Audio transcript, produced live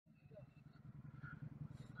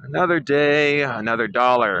Another day, another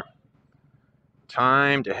dollar.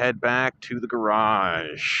 Time to head back to the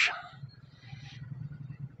garage.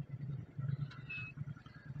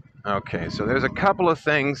 Okay, so there's a couple of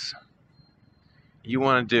things you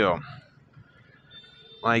want to do.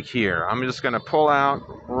 Like here, I'm just going to pull out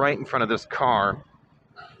right in front of this car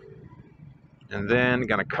and then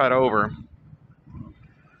going to cut over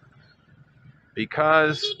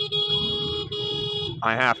because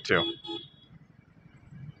I have to.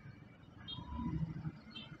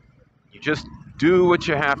 You just do what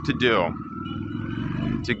you have to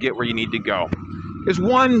do to get where you need to go. There's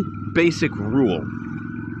one basic rule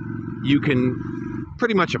you can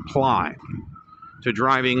pretty much apply to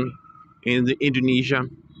driving in Indonesia,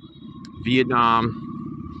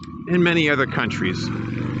 Vietnam, and many other countries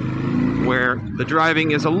where the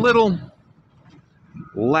driving is a little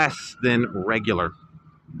less than regular.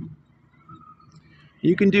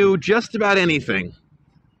 You can do just about anything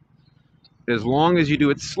as long as you do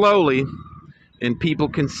it slowly and people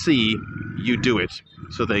can see you do it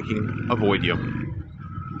so they can avoid you.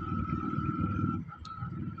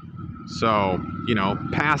 So,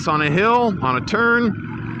 pass on a hill, on a turn,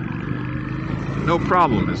 no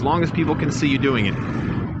problem, as long as people can see you doing it.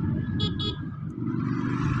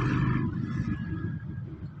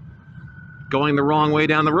 Going the wrong way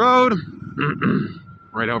down the road,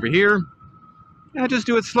 right over here, yeah, just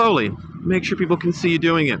do it slowly. Make sure people can see you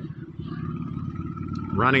doing it.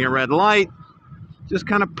 Running a red light, just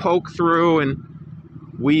kind of poke through and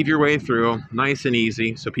weave your way through, nice and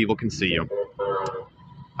easy, so people can see you.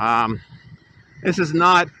 This is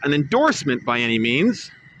not an endorsement by any means.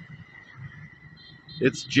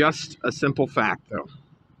 It's just a simple fact, though.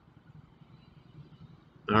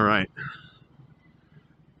 All right.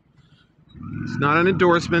 It's not an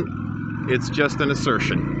endorsement. It's just an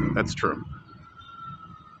assertion. That's true.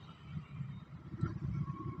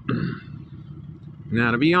 Now,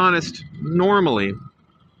 to be honest, normally,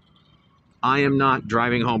 I am not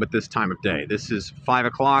driving home at this time of day. This is 5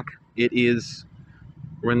 o'clock. It is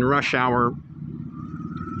when rush hour,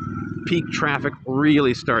 peak traffic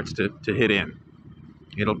really starts to hit in.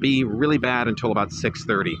 It'll be really bad until about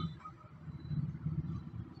 6:30.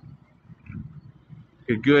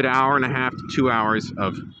 A good hour and a half to 2 hours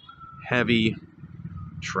of heavy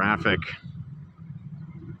traffic.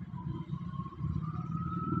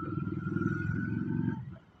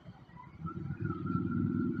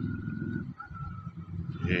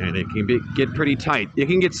 And it can get pretty tight. It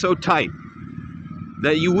can get so tight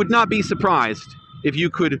that you would not be surprised if you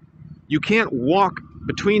can't walk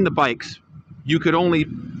between the bikes. You could only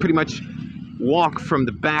pretty much walk from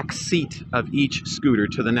the back seat of each scooter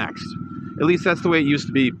to the next. At least that's the way it used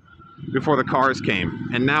to be before the cars came.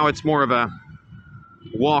 And now it's more of a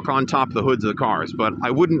walk on top of the hoods of the cars. But I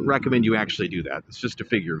wouldn't recommend you actually do that. It's just a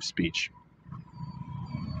figure of speech.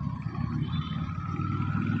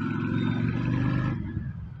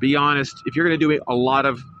 Be honest, if you're going to do a lot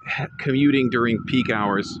of commuting during peak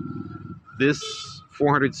hours, this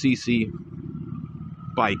 400cc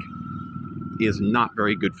bike is not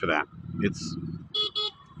very good for that. It's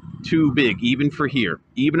too big, even for here.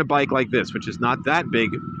 Even a bike like this, which is not that big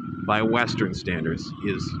by Western standards,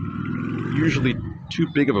 is usually too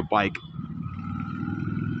big of a bike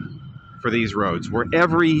for these roads, where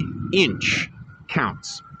every inch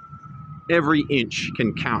counts. Every inch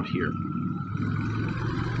can count here.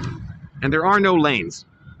 And there are no lanes,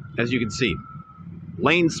 as you can see.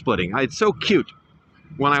 Lane splitting. It's so cute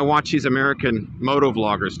when I watch these American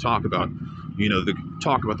motovloggers talk about,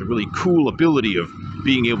 the really cool ability of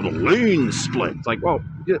being able to lane split. It's like, well,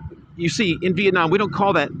 you see, in Vietnam, we don't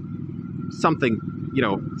call that something,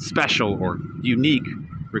 special or unique,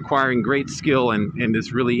 requiring great skill and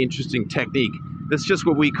this really interesting technique. That's just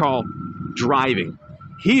what we call driving.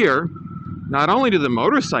 Here, not only do the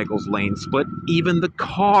motorcycles lane split, even the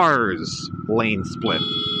cars lane split.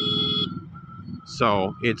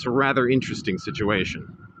 So it's a rather interesting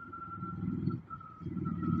situation.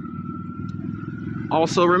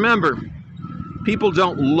 Also remember, people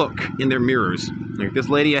don't look in their mirrors. Like this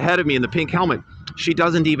lady ahead of me in the pink helmet, she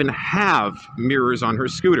doesn't even have mirrors on her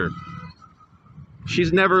scooter.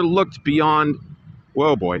 She's never looked beyond,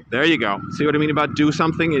 whoa boy, there you go. See what I mean about do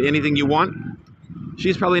something, anything you want?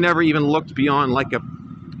 She's probably never even looked beyond like a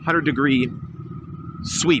 100-degree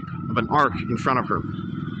sweep of an arc in front of her.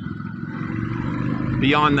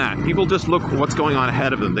 Beyond that, people just look what's going on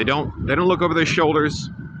ahead of them. They don't look over their shoulders.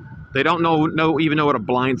 They don't even know what a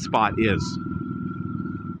blind spot is.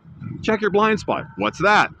 Check your blind spot. What's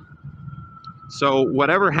that? So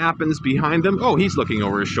whatever happens behind them, oh, he's looking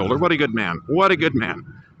over his shoulder. What a good man. What a good man.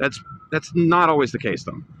 That's not always the case,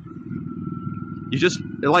 though. You just,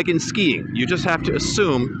 like in skiing, you just have to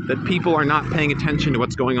assume that people are not paying attention to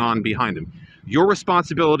what's going on behind them. Your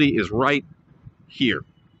responsibility is right here.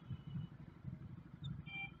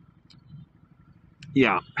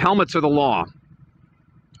 Yeah, helmets are the law.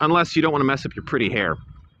 Unless you don't want to mess up your pretty hair,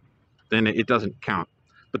 then it doesn't count.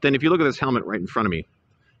 But then if you look at this helmet right in front of me,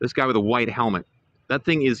 this guy with a white helmet, that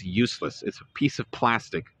thing is useless. It's a piece of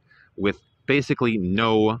plastic with basically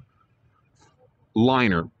no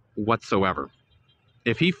liner whatsoever.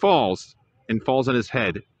 If he falls and falls on his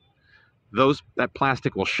head, that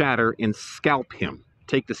plastic will shatter and scalp him,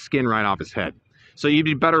 take the skin right off his head. So you'd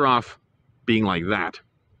be better off being like that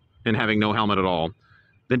and having no helmet at all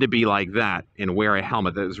than to be like that and wear a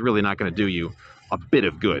helmet that is really not going to do you a bit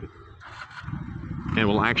of good and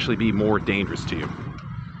will actually be more dangerous to you.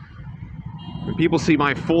 When people see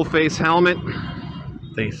my full face helmet,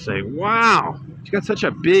 they say, wow, you got such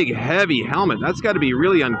a big, heavy helmet. That's got to be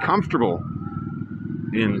really uncomfortable.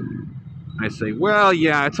 And I say, well,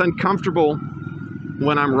 yeah, it's uncomfortable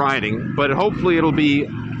when I'm riding, but hopefully it'll be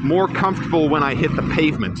more comfortable when I hit the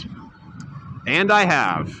pavement. And I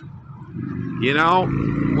have. You know,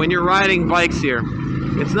 when you're riding bikes here,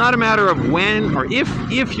 it's not a matter of when or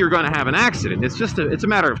if you're going to have an accident. It's a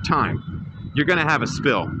matter of time. You're going to have a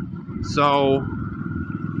spill. So,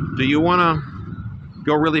 do you want to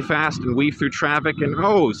go really fast and weave through traffic? And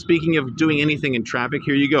oh, speaking of doing anything in traffic,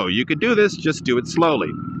 here you go. You could do this, just do it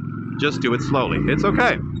slowly. Just do it slowly. It's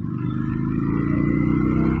okay.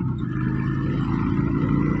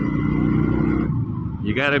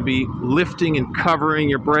 You got to be lifting and covering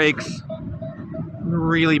your brakes.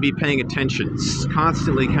 Really be paying attention,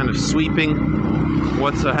 constantly kind of sweeping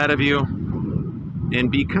what's ahead of you and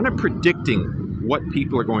be kind of predicting what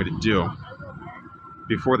people are going to do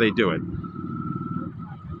before they do it.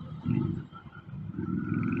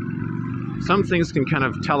 Some things can kind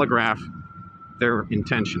of telegraph their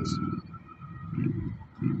intentions.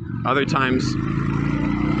 Other times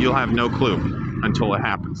you'll have no clue until it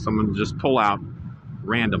happens. Someone will just pull out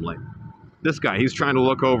randomly. This guy, he's trying to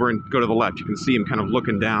look over and go to the left. You can see him kind of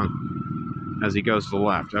looking down as he goes to the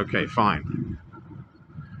left. Okay, fine.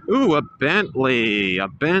 Ooh, a Bentley,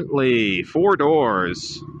 4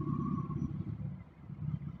 doors.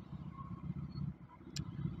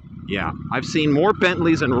 Yeah, I've seen more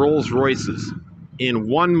Bentleys and Rolls Royces in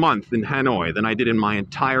 1 month in Hanoi than I did in my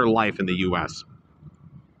entire life in the US.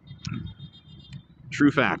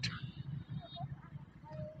 True fact.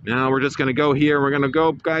 Now we're just going to go here. We're going to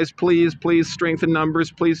go, guys, please strengthen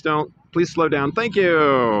numbers. Please don't. Please slow down. Thank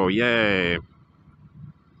you. Yay.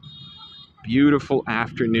 Beautiful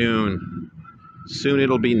afternoon. Soon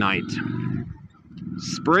it'll be night.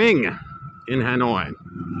 Spring in Hanoi.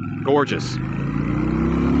 Gorgeous.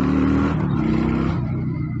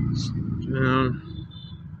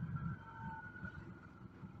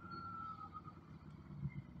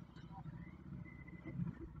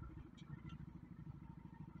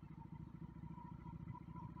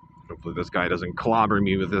 Hopefully this guy doesn't clobber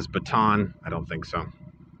me with this baton. I don't think so.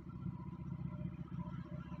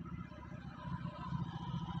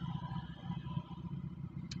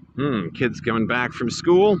 Kids coming back from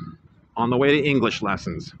school on the way to English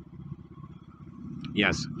lessons.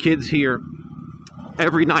 Yes, kids here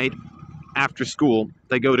every night after school,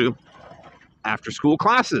 they go to after-school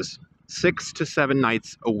classes 6 to 7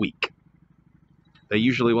 nights a week. They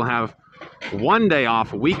usually will have 1 day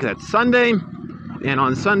off a week, that's Sunday, and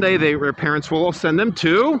on Sunday their parents will send them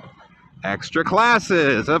to extra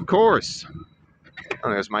classes, of course.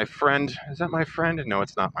 Oh, there's my friend. Is that my friend? No,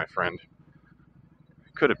 it's not my friend.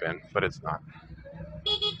 Could have been, but it's not.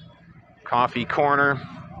 Coffee corner,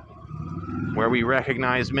 where we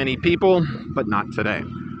recognize many people, but not today.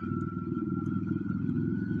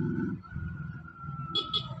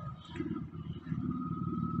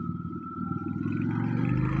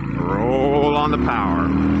 Roll on the power.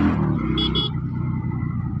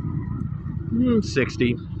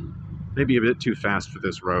 60. Maybe a bit too fast for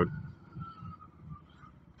this road.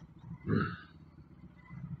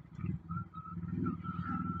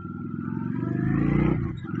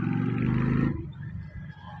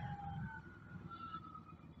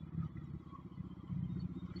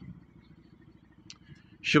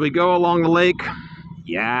 Should we go along the lake?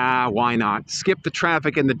 Yeah, why not? Skip the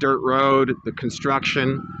traffic in the dirt road, the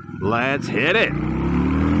construction. Let's hit it.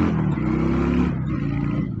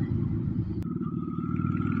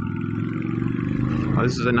 Oh,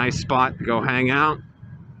 this is a nice spot to go hang out.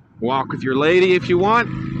 Walk with your lady if you want.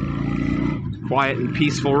 Quiet and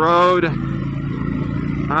peaceful road.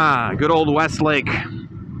 Ah, good old West Lake,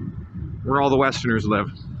 where all the Westerners live.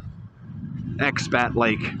 Expat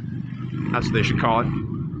Lake. That's what they should call it.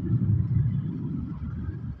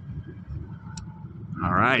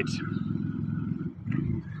 All right.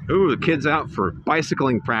 Ooh, the kid's out for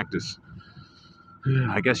bicycling practice.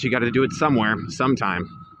 I guess you got to do it somewhere, sometime.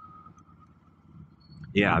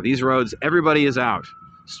 Yeah, these roads, everybody is out.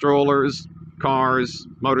 Strollers, cars,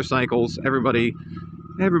 motorcycles, everybody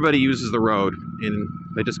uses the road, and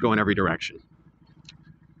they just go in every direction.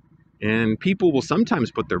 And people will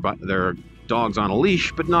sometimes put their dogs on a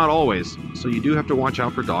leash, but not always. So you do have to watch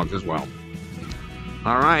out for dogs as well.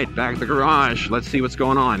 All right, back at the garage. Let's see what's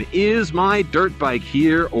going on. Is my dirt bike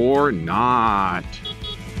here or not?